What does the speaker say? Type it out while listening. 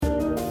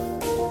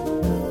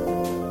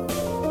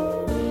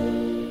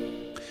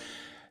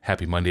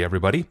Happy Monday,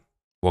 everybody.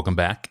 Welcome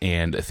back,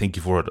 and thank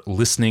you for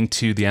listening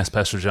to the Ask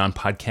Pastor John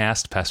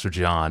podcast. Pastor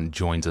John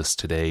joins us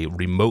today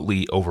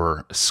remotely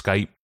over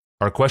Skype.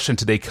 Our question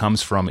today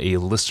comes from a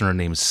listener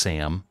named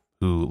Sam,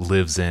 who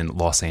lives in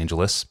Los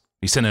Angeles.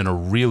 He sent in a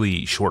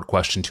really short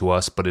question to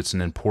us, but it's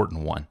an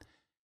important one.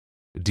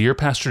 Dear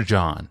Pastor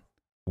John,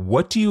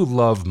 what do you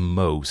love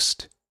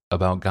most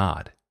about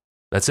God?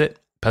 That's it.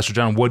 Pastor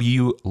John, what do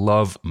you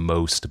love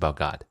most about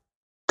God?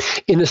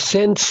 In a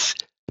sense,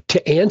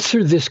 to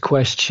answer this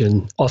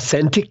question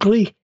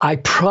authentically, I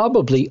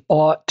probably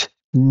ought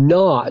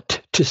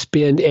not to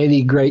spend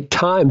any great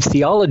time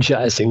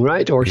theologizing,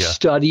 right? Or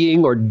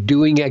studying or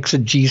doing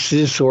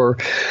exegesis or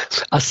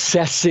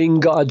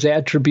assessing God's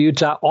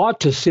attributes. I ought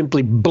to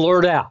simply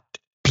blurt out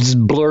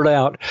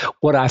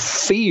what I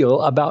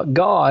feel about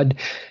God,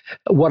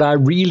 what I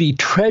really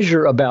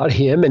treasure about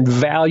him and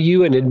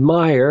value and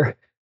admire.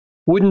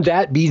 Wouldn't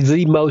that be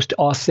the most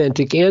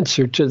authentic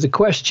answer to the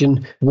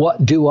question,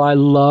 what do I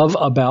love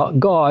about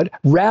God,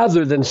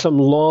 rather than some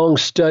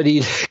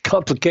long-studied,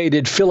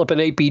 complicated Philip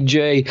and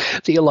APJ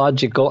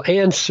theological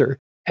answer?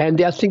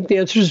 And I think the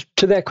answer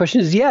to that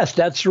question is yes,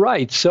 that's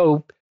right.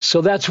 So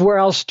that's where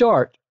I'll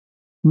start.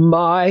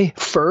 My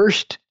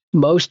first,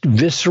 most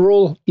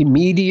visceral,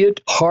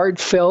 immediate,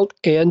 heartfelt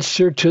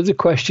answer to the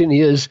question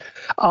is,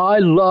 I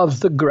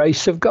love the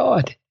grace of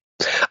God.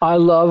 I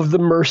love the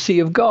mercy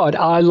of God.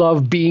 I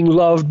love being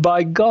loved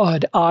by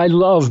God. I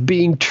love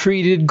being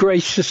treated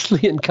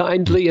graciously and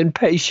kindly and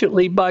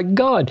patiently by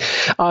God.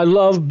 I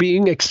love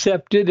being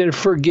accepted and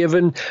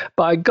forgiven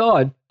by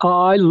God.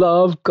 I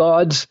love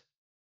God's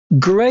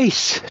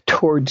grace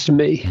towards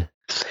me.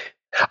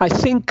 I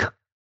think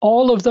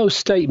all of those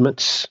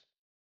statements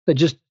that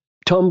just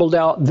tumbled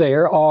out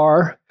there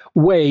are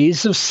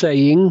ways of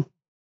saying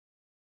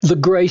the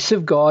grace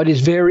of God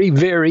is very,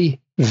 very,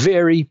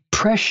 very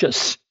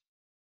precious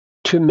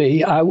to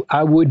me.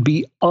 I would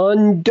be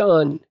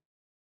undone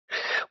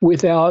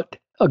without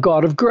a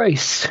God of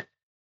grace.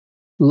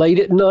 Late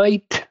at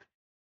night,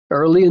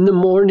 early in the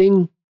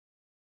morning,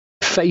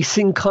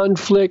 facing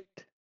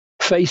conflict,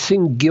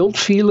 facing guilt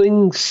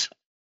feelings,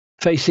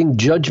 facing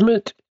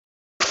judgment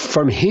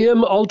from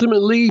him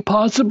ultimately,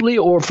 possibly,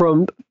 or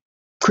from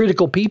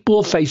critical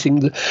people,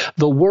 facing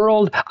the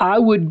world. I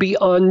would be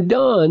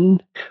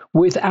undone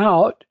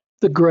without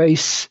the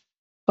grace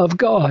of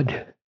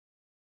God.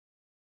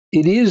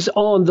 It is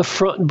on the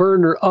front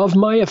burner of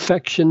my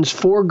affections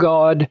for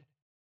God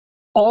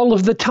all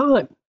of the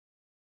time.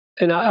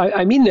 And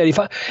I mean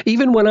that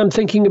even when I'm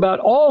thinking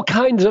about all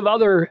kinds of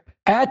other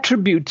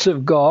attributes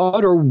of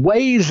God or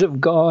ways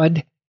of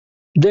God,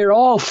 they're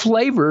all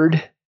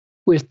flavored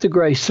with the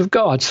grace of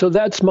God. So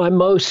that's my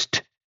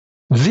most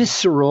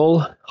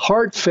visceral,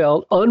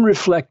 heartfelt,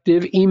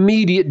 unreflective,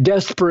 immediate,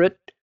 desperate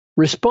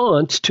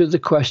response to the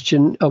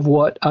question of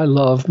what I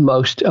love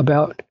most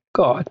about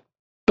God.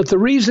 But the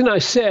reason I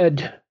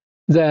said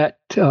that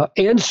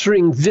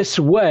answering this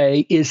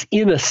way is,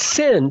 in a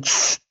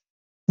sense,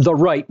 the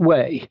right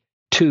way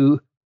to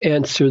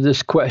answer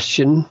this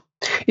question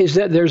is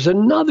that there's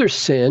another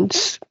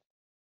sense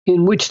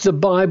in which the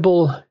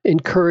Bible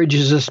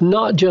encourages us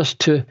not just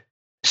to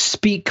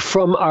speak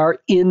from our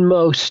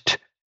inmost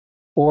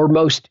or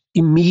most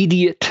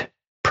immediate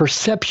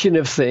perception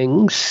of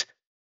things,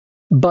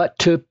 but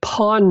to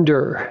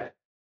ponder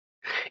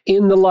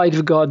in the light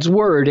of God's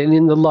word and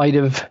in the light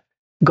of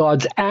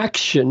God's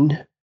action,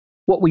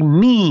 what we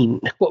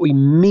mean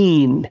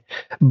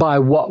by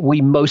what we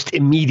most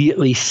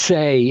immediately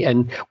say,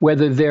 and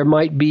whether there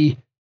might be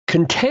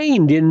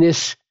contained in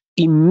this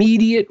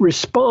immediate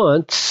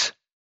response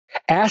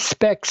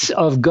aspects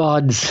of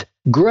God's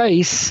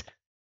grace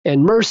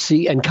and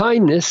mercy and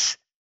kindness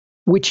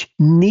which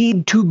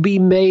need to be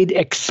made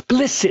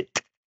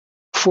explicit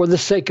for the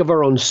sake of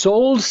our own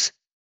souls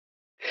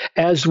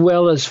as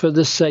well as for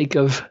the sake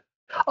of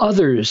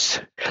others,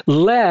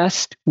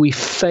 lest we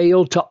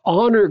fail to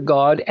honor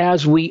God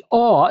as we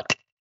ought,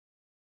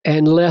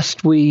 and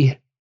lest we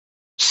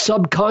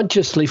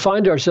subconsciously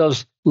find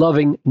ourselves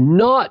loving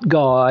not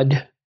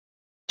God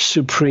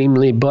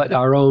supremely, but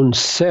our own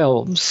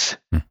selves.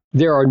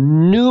 There are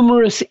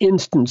numerous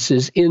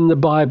instances in the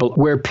Bible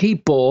where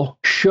people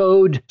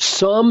showed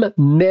some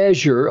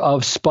measure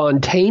of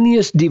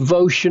spontaneous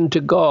devotion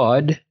to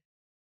God,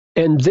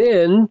 and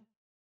then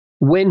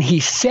when he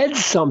said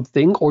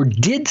something or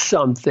did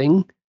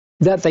something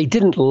that they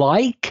didn't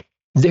like,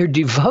 their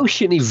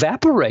devotion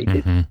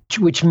evaporated,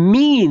 which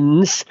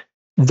means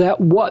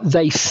that what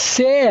they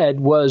said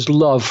was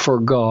love for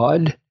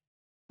God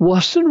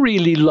wasn't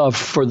really love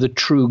for the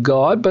true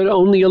God, but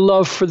only a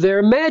love for their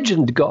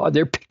imagined God,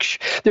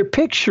 their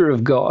picture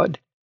of God.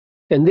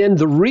 And then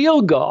the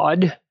real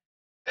God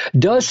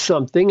does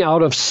something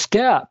out of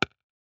step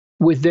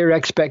with their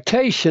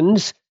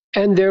expectations,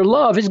 and their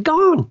love is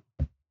gone.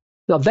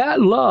 Now,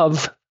 that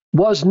love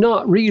was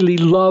not really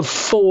love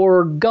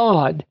for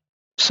God.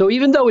 So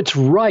even though it's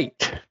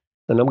right,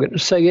 and I'm going to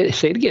say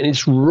it again,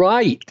 it's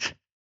right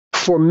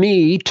for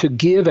me to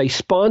give a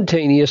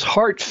spontaneous,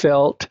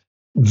 heartfelt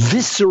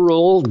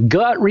visceral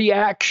gut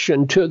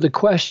reaction to the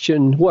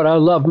question, what I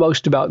love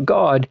most about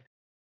God,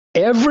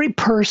 every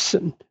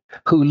person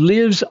who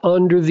lives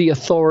under the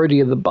authority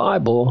of the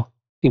Bible,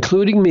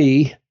 including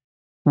me,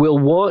 will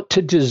want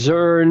to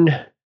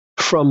discern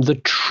from the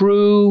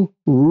true,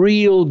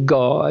 real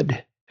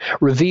God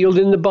revealed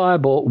in the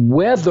Bible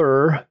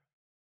whether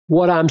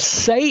what I'm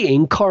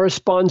saying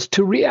corresponds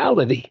to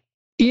reality.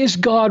 Is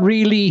God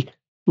really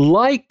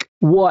like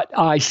what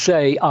I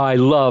say I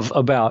love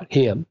about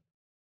him?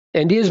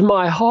 And is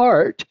my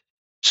heart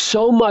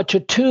so much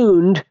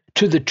attuned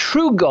to the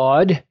true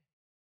God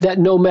that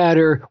no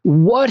matter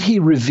what he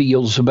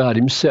reveals about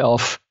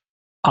himself,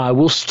 I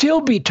will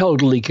still be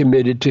totally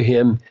committed to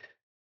him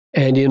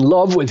and in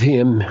love with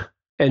him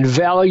and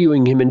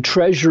valuing him and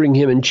treasuring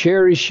him and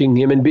cherishing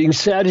him and being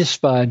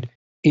satisfied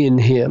in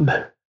him?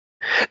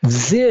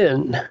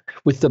 Then,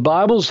 with the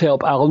Bible's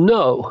help, I'll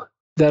know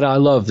that I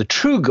love the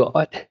true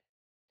God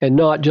and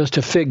not just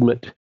a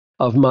figment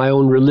of my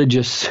own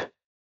religious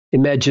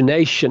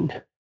imagination.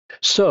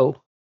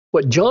 So,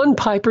 what John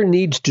Piper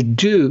needs to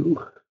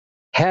do,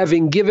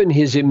 having given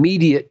his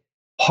immediate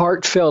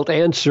heartfelt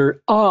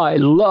answer, I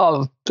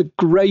love the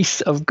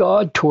grace of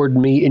God toward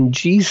me in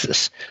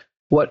Jesus.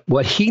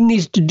 What he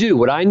needs to do,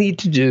 what I need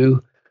to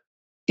do,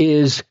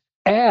 is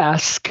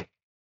ask,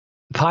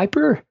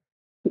 Piper,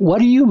 what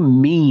do you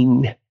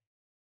mean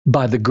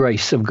by the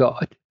grace of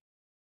God?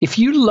 If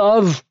you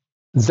love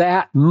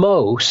that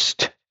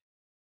most,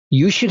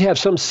 you should have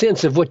some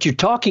sense of what you're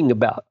talking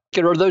about.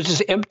 Or those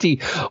just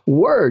empty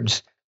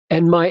words?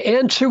 And my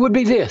answer would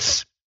be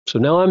this. So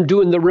now I'm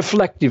doing the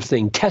reflective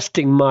thing,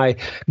 testing my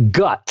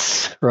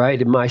guts, right,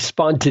 and my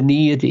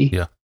spontaneity.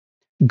 Yeah.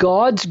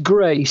 God's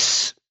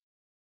grace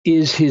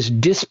is his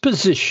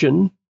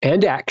disposition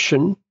and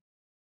action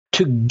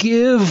to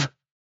give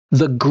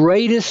the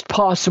greatest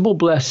possible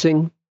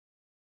blessing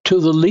to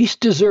the least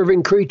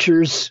deserving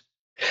creatures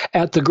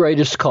at the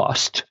greatest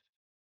cost.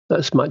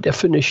 That's my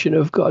definition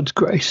of God's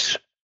grace.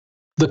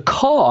 The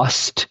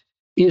cost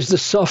is the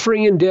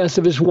suffering and death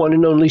of his one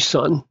and only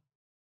Son,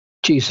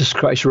 Jesus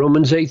Christ.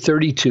 Romans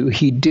 8:32,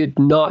 he did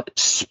not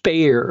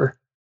spare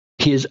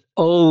his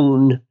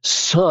own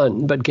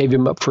Son, but gave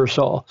him up for us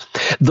all.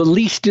 The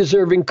least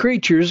deserving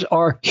creatures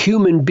are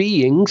human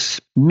beings,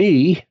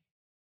 me,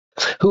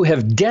 who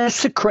have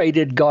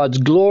desecrated God's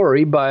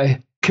glory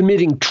by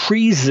committing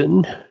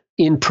treason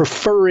in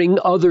preferring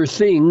other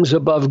things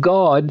above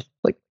God,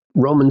 like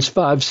Romans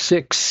 5,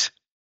 6,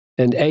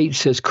 and 8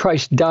 says,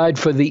 Christ died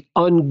for the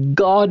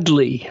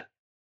ungodly.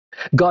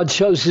 God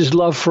shows his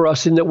love for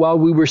us in that while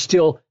we were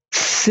still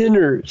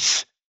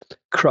sinners,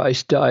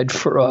 Christ died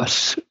for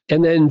us.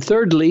 And then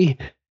thirdly,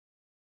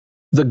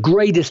 the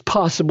greatest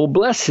possible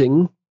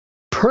blessing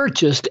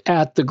purchased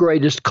at the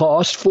greatest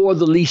cost for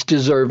the least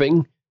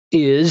deserving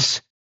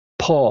is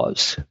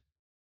pause.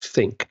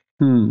 Think.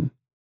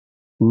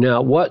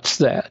 Now what's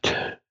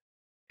that?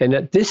 And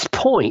at this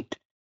point,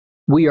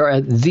 we are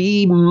at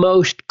the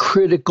most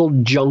critical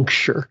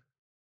juncture.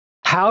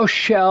 How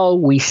shall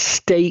we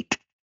state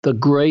the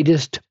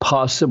greatest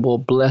possible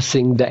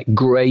blessing that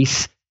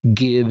grace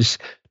gives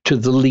to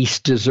the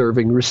least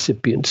deserving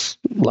recipients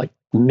like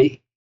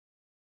me?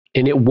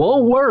 And it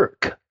won't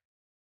work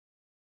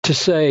to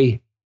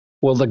say,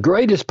 well, the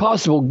greatest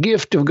possible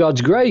gift of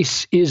God's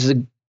grace is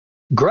the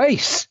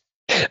grace.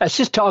 That's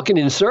just talking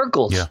in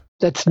circles. Yeah.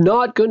 That's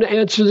not going to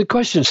answer the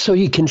question. So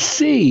you can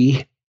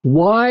see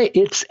why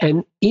it's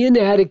an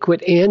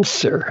inadequate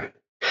answer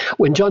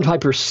when John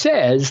Piper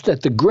says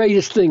that the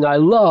greatest thing I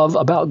love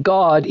about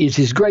God is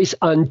his grace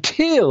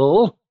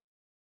until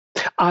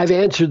I've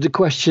answered the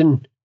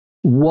question,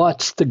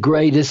 what's the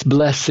greatest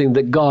blessing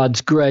that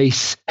God's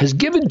grace has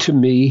given to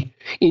me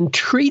in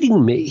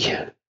treating me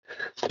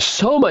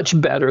so much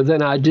better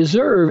than I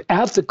deserve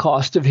at the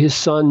cost of his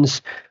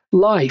Son's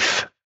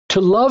life?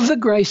 To love the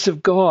grace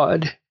of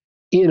God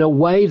in a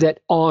way that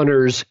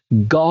honors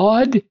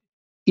God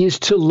is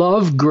to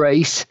love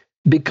grace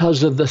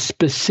because of the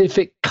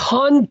specific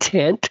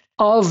content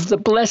of the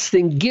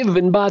blessing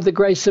given by the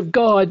grace of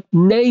God,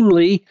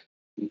 namely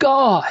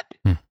God.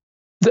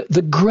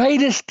 The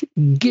greatest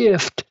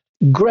gift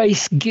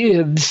grace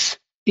gives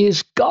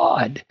is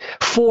God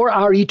for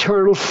our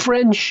eternal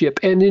friendship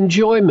and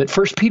enjoyment.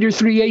 1 Peter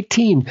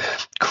 3:18,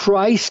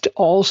 Christ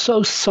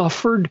also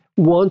suffered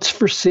once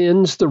for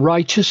sins, the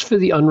righteous for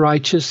the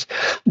unrighteous,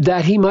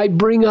 that he might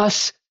bring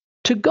us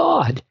to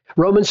God.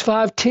 Romans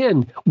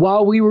 5:10,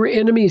 while we were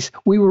enemies,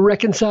 we were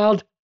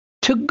reconciled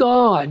to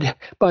God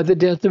by the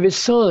death of his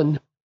Son.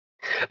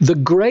 The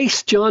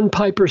grace John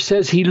Piper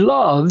says he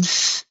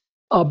loves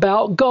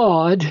about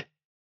God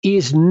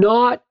is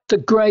not the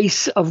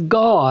grace of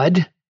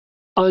God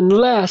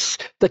unless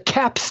the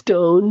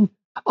capstone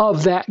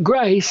of that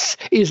grace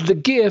is the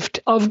gift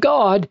of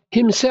God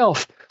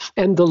himself.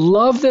 And the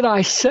love that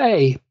I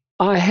say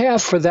I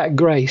have for that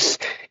grace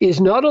is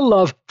not a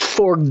love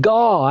for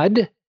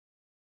God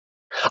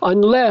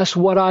unless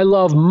what I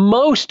love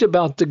most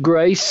about the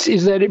grace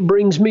is that it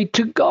brings me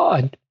to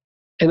God.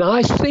 And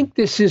I think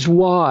this is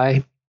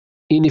why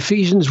in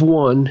Ephesians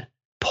 1,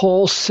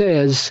 Paul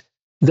says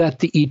that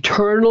the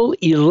eternal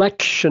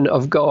election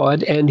of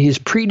God and his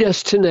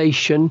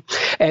predestination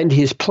and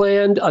his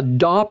planned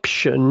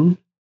adoption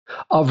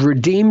of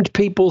redeemed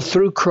people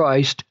through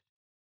Christ,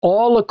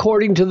 all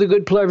according to the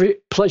good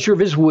pleasure of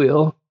his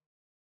will,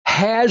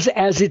 has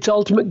as its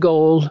ultimate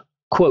goal,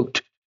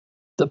 quote,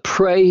 the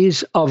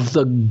praise of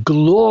the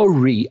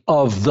glory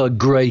of the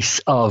grace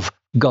of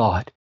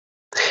God.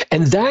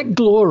 And that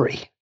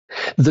glory,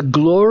 the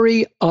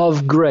glory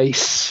of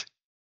grace,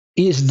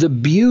 is the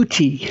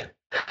beauty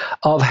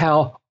of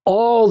how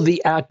all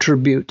the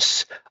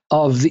attributes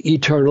of the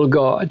eternal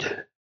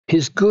God,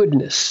 his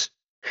goodness,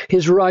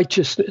 his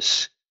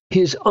righteousness,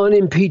 his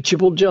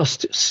unimpeachable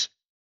justice,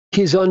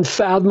 his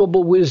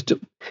unfathomable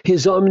wisdom,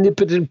 his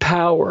omnipotent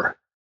power,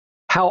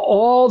 how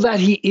all that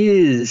he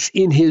is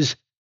in his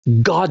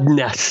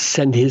godness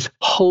and his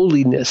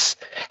holiness,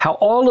 how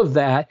all of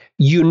that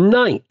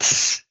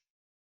unites,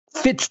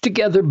 fits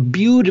together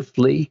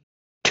beautifully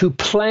to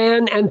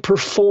plan and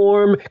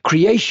perform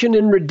creation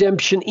and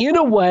redemption in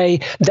a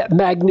way that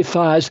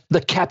magnifies the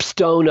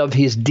capstone of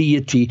his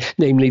deity,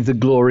 namely the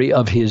glory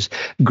of his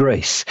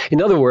grace.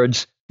 In other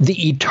words,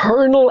 the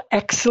eternal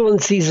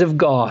excellencies of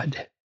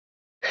God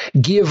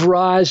give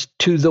rise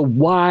to the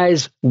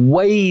wise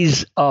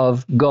ways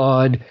of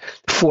God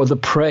for the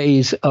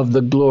praise of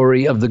the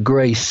glory of the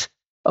grace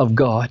of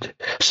God.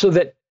 So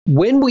that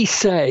when we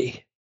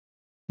say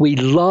we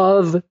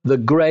love the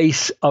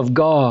grace of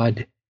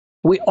God,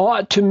 we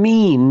ought to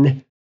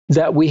mean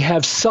that we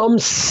have some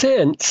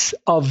sense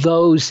of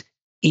those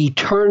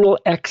eternal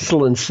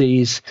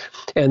excellencies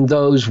and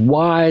those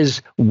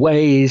wise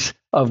ways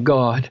of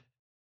God.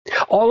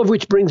 All of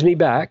which brings me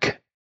back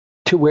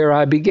to where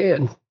I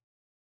began.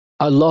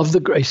 I love the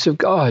grace of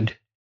God,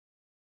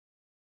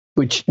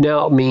 which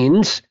now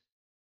means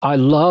I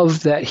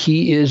love that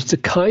he is the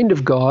kind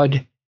of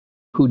God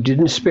who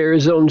didn't spare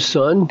his own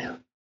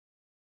son.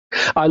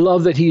 I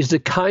love that he's the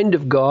kind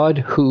of God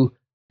who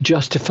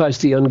justifies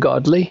the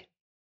ungodly.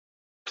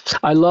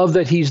 I love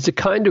that he's the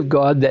kind of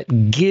God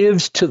that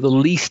gives to the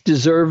least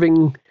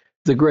deserving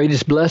the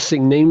greatest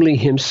blessing, namely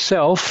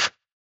himself.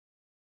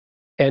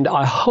 And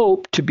I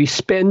hope to be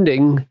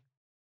spending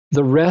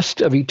the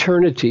rest of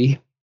eternity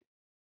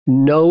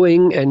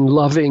knowing and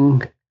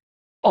loving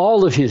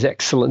all of his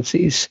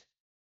excellencies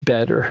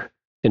better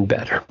and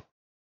better.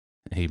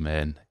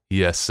 Amen.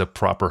 Yes, a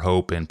proper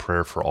hope and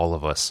prayer for all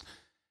of us.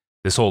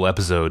 This whole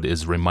episode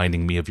is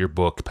reminding me of your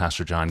book,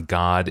 Pastor John,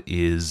 God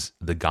is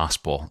the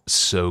Gospel.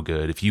 So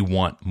good. If you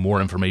want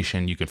more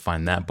information, you can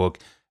find that book,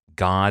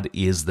 God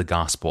is the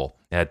Gospel,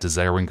 at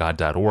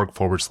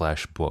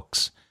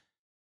desiringgod.org/books.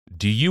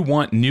 Do you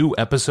want new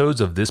episodes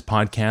of this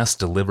podcast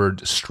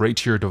delivered straight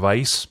to your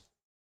device?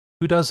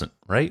 Who doesn't,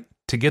 right?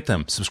 To get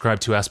them, subscribe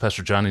to Ask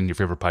Pastor John in your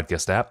favorite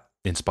podcast app,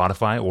 in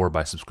Spotify, or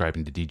by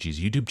subscribing to DG's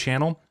YouTube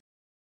channel.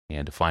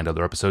 And to find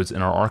other episodes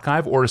in our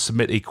archive or to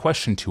submit a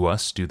question to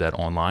us, do that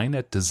online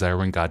at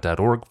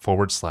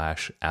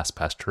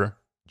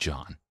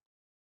desiringgod.org/AskPastorJohn.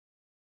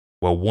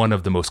 Well, one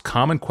of the most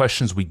common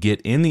questions we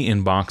get in the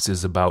inbox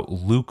is about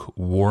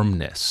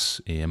lukewarmness.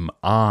 Am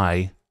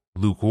I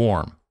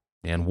lukewarm?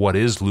 And what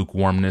is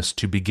lukewarmness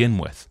to begin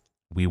with?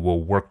 We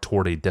will work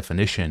toward a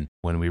definition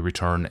when we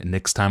return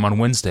next time on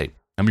Wednesday.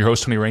 I'm your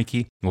host, Tony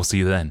Reinke, and we'll see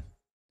you then.